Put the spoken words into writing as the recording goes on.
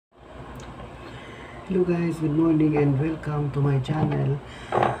Hello guys, good morning and welcome to my channel.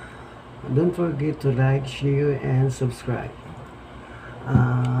 Don't forget to like, share, and subscribe.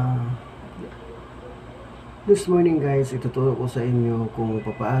 Uh, this morning guys, ituturo ko sa inyo kung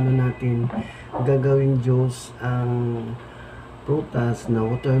paano natin gagawin juice ang prutas na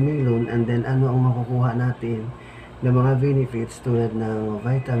watermelon, and then ano ang makukuha natin ng mga benefits tulad ng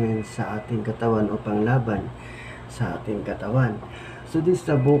vitamins sa ating katawan o panglaban sa ating katawan. So this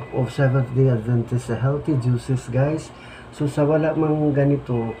is the book of Seventh-day Adventist sa healthy juices guys. So sa wala mang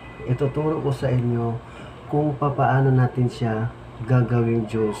ganito, ituturo ko sa inyo kung paano natin siya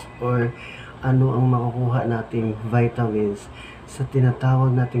gagawing juice or ano ang makukuha nating vitamins sa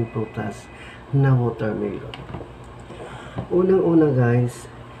tinatawag nating prutas na watermelon. Unang-una guys,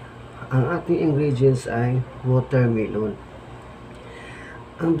 ang ating ingredients ay watermelon.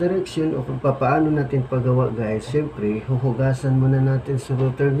 Ang direction o kung paano natin paggawa guys, syempre huhugasan muna natin sa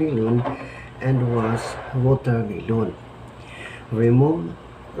watermelon and wash watermelon. Remove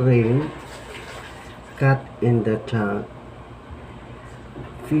rind, cut in the chunk,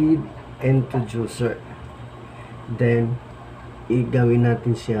 feed into juicer. Then igawin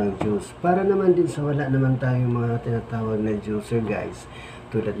natin siyang juice. Para naman din sa wala naman tayong mga tinatawag na juicer guys.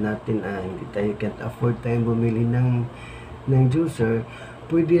 Tulad natin hindi tayo can't afford tayong bumili ng juicer,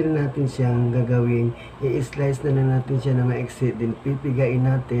 pwede rin natin siyang gagawin, i-slice na natin siya na maiksi, din pipigain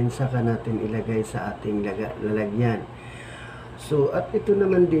natin, saka natin ilagay sa ating lalagyan. So, at ito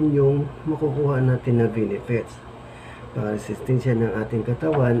naman din yung makukuha natin na benefits. Pang-resistensya ng ating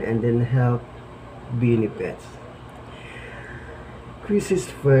katawan and then health benefits.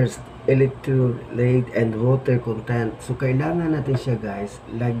 Quizzes first, electrolyte and water content. So, kailangan natin siya guys,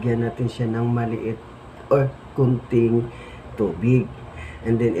 lagyan natin siya ng maliit or kunting tubig.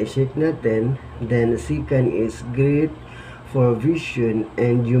 And then, i-shake natin. Then, second is great for vision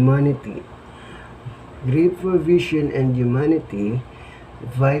and humanity. Great for vision and humanity,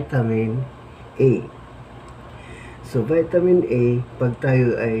 vitamin A. So, vitamin A, pag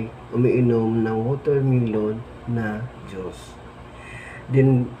tayo ay umiinom ng watermelon na juice.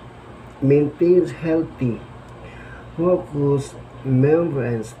 Then, maintains healthy mucous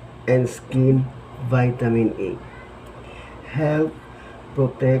membranes and skin, vitamin A. Help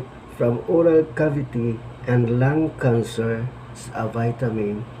protect from oral cavity and lung cancer,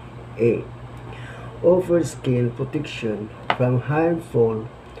 vitamin A. Offers skin protection from harmful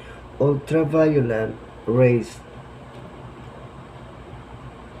ultraviolet rays.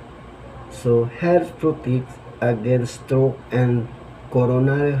 So, helps protect against stroke and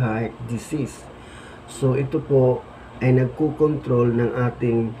coronary heart disease. So, ito po ay nagkukontrol ng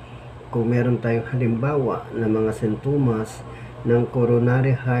ating, kung meron tayong halimbawa na mga sintomas ng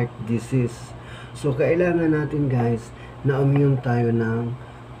coronary heart disease. So, kailangan natin guys na uminom tayo ng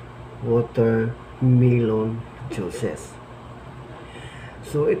watermelon juices.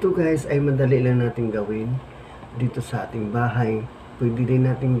 So, ito guys ay madali lang natin gawin dito sa ating bahay. Pwede din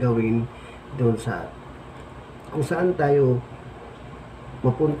natin gawin doon sa kung saan tayo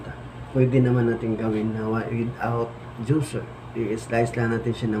mapunta. Pwede naman natin gawin na without juicer. I-slice lang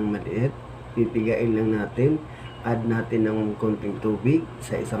natin siya ng maliit. Pipigain lang natin. Add natin ng konting tubig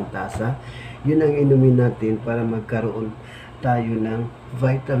sa isang tasa. Yun ang inumin natin para magkaroon tayo ng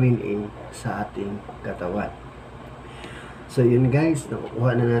vitamin A sa ating katawan. So yun guys,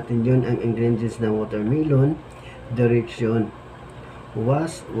 nakukuha na natin yun ang ingredients ng watermelon. Direction: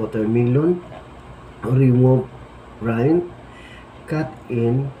 wash watermelon, remove rind, cut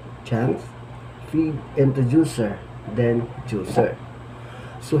in chunks, feed into juicer, then juicer.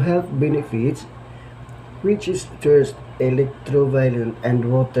 So health benefits, which is first electroviolet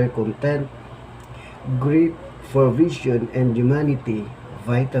and water content, great for vision and humanity,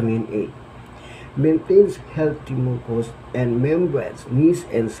 vitamin A. Maintains healthy mucous and membranes, knees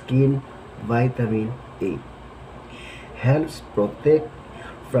and skin, vitamin A. Helps protect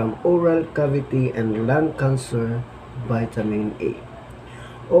from oral cavity and lung cancer, vitamin A.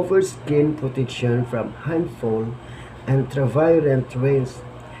 Offers skin protection from harmful ultraviolet rays,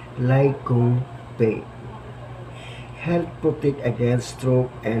 lycopene. Help protect against stroke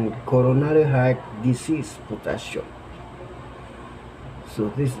and coronary heart disease, potassium.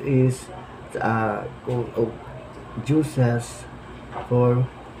 So this is juices for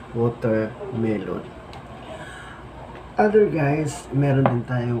watermelon. Other guys, meron din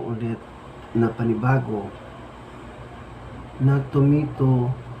tayo ulit na panibago na tomato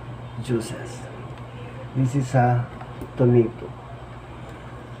juices. This is a tomato.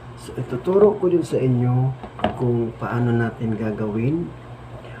 So, ituturo ko din sa inyo kung paano natin gagawin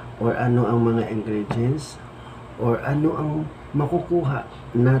or ano ang mga ingredients or ano ang makukuha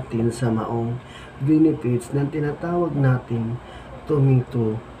natin sa maong benefits ng tinatawag natin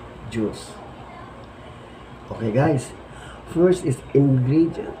tomato juice. Okay guys, first is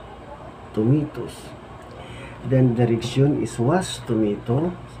ingredient, tomatoes. Then direction is wash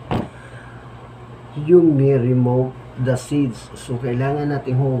tomato. You may remove the seeds. So kailangan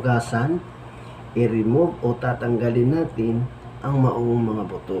nating hugasan, i-remove o tatanggalin natin ang maong mga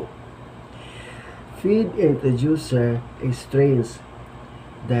buto. Feed into juicer, strains,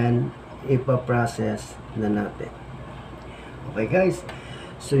 then ipaprocess na natin. Okay guys,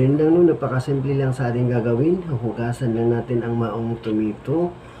 so yun lang nun, napakasimple lang sa ating gagawin. Hugasan lang natin ang maong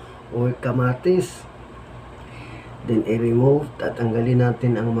tomato or kamatis. Then i-remove, tatanggalin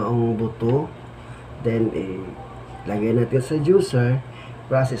natin ang maong buto. Then lagay natin sa juicer,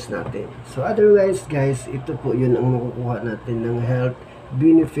 process natin. So otherwise guys, ito po yun ang makukuha natin ng health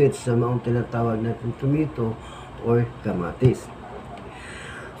benefits sa maong tinatawag natin tomato or kamatis.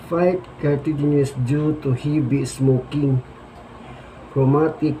 Fight carcinogens due to heavy smoking,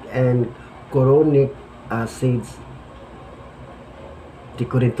 chromatic and chloronic acids. Di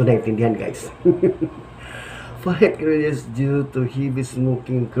ko rin ito naintindihan guys. Fight carcinogens due to heavy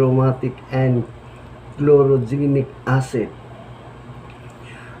smoking, chromatic and chlorogenic acid.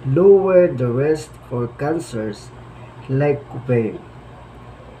 Lower the risk for cancers like lycopene.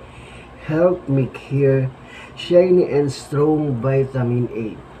 Help make hair shiny and strong, vitamin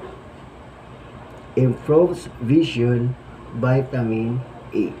A. Improves vision, vitamin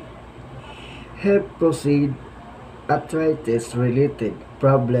A. Help proceed arthritis related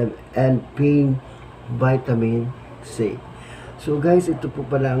problem and pain, vitamin C. So guys, ito po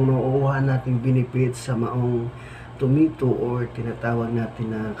pala ang makukuha nating benefits sa maong tomato or tinatawag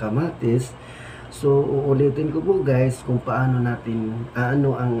natin na kamatis. So uulitin ko po guys kung paano natin,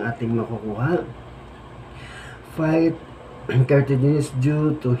 ano ang ating makukuha. Fight carcinogens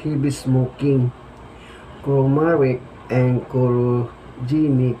due to heavy smoking, chloramic and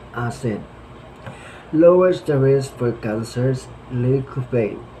chlorogenic acid. Lowers the risk for cancers,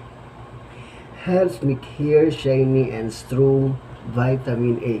 lycopene. Helps make hair shiny and strong,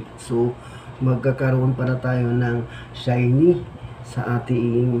 vitamin A. So, magkakaroon para tayo ng shiny sa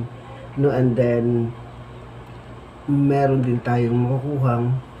ating, and then, meron din tayong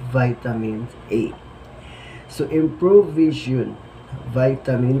makukuhang vitamin A. So, improve vision,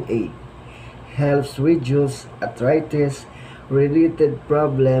 vitamin A. Helps reduce arthritis, related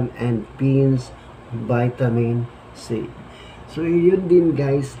problem, and pains, vitamin C. So, yun din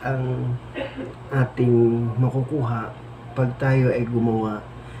guys ang ating makukuha pag tayo ay gumawa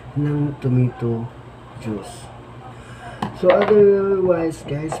ng tomato juice. So, otherwise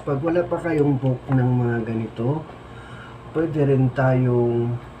guys, pag wala pa kayong book ng mga ganito, pwede rin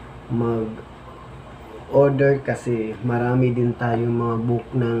tayong mag-order kasi marami din tayong mga book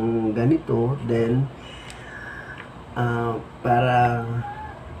ng ganito. Then, para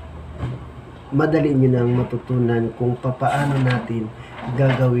madali nyo nang matutunan kung papaano natin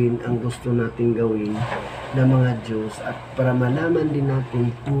gagawin ang gusto natin gawin na mga juice, at para malaman din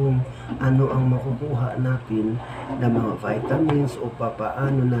natin kung ano ang makukuha natin na mga vitamins o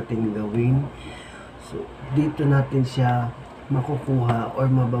papaano natin gawin. So, dito natin siya makukuha or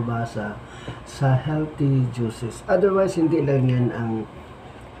mababasa sa healthy juices. Otherwise, hindi lang yan ang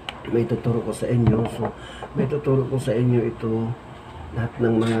may tuturo ko sa inyo. So, may tuturo ko sa inyo ito, lahat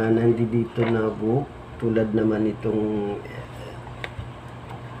ng mga nandito na book, tulad naman itong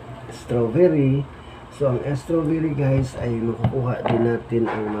strawberry. So, ang strawberry guys ay makukuha din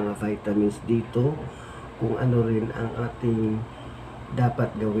natin ang mga vitamins dito, kung ano rin ang ating dapat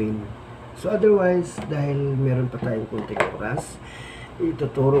gawin. So, otherwise, dahil meron pa tayong kunting oras,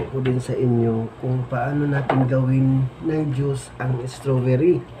 ituturo ko din sa inyo kung paano natin gawin ng juice ang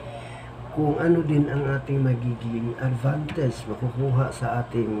strawberry. Kung ano din ang ating magiging advantage makukuha sa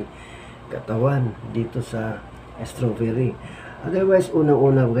ating katawan dito sa strawberry. Otherwise,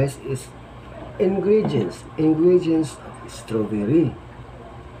 unang-una guys is ingredients of strawberry.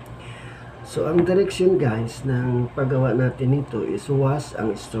 So, ang direction guys ng paggawa natin nito is wash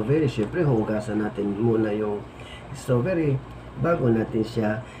ang strawberry. Siyempre, hugasan natin muna yung strawberry bago natin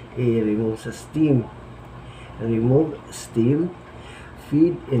siya i-remove sa steam. Remove steam,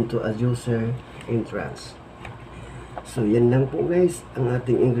 feed into a juicer entrance. So, yan lang po guys ang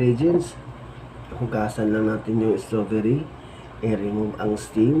ating ingredients. Hugasan lang natin yung strawberry, i-remove ang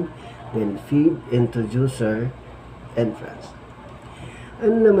steam, then feed into juicer entrance.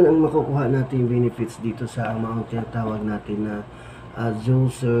 Ano naman ang makukuha natin benefits dito sa mga tinatawag natin na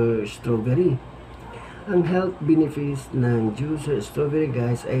juicer strawberry? Ang health benefits ng juicer strawberry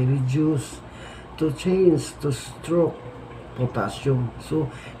guys ay reduce to change to stroke potassium. So,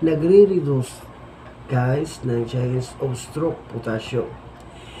 nagre-reduce guys ng change of stroke potassium.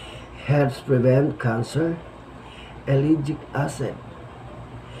 Helps prevent cancer, allergic acid,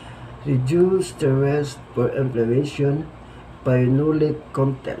 reduce the risk for inflammation, phenolic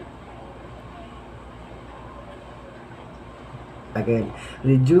content. Again,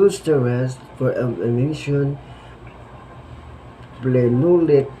 reduce the risk for inflammation,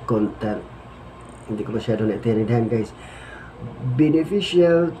 phenolic content. Hindi ko masyado naintindihan guys.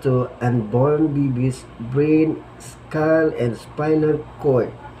 Beneficial to unborn babies, brain, skull, and spinal cord.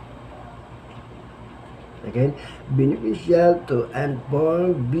 Again, beneficial to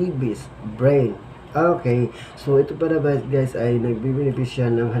unborn babies, brain. Okay, so ito para guys ay nagbibenepisya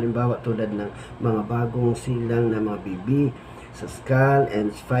ng halimbawa tulad ng mga bagong silang na mga baby sa skull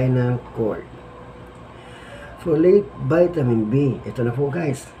and spinal cord. Folate vitamin B. Ito na po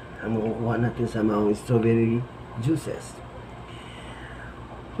guys, ang makukuha natin sa mga strawberry juices.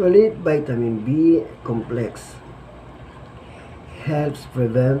 Folate vitamin B complex helps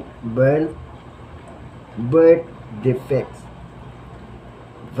prevent birth defects.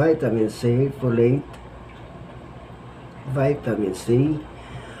 Vitamin C, folate, vitamin C,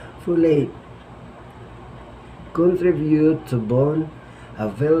 folate contribute to bone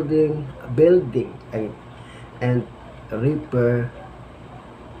building and repair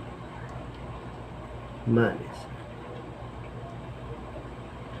manis.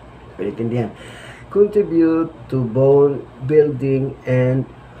 Palitindihan. Contribute to bone building and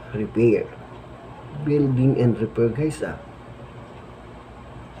repair. Building and repair guys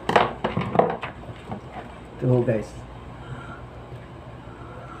Ito guys.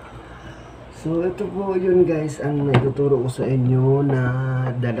 So ito po yun guys ang nagtuturo ko sa inyo na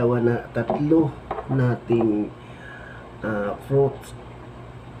tatlo nating fruit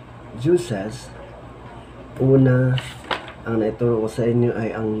juices. Una, ang naituro ko sa inyo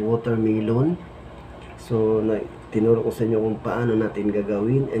ay ang watermelon. So tinuro ko sa inyo kung paano natin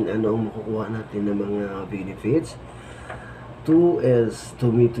gagawin and ano ang makukuha natin ng mga benefits. 2 is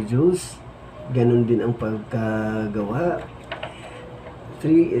tomato juice. Ganon din ang pagkagawa.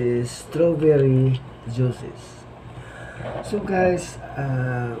 3 is strawberry juices. So guys,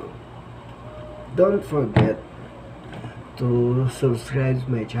 don't forget to subscribe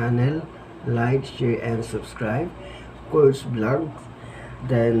my channel, like, share, and subscribe Course Vlogs.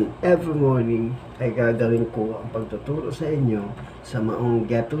 Then every morning ay gagawin ko ang pagtuturo sa inyo sa maong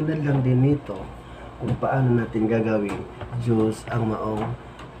gatulad lang din nito kung paano natin gagawin juice ang maong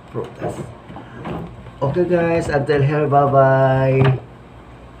prutas. Okay guys, until here, bye bye.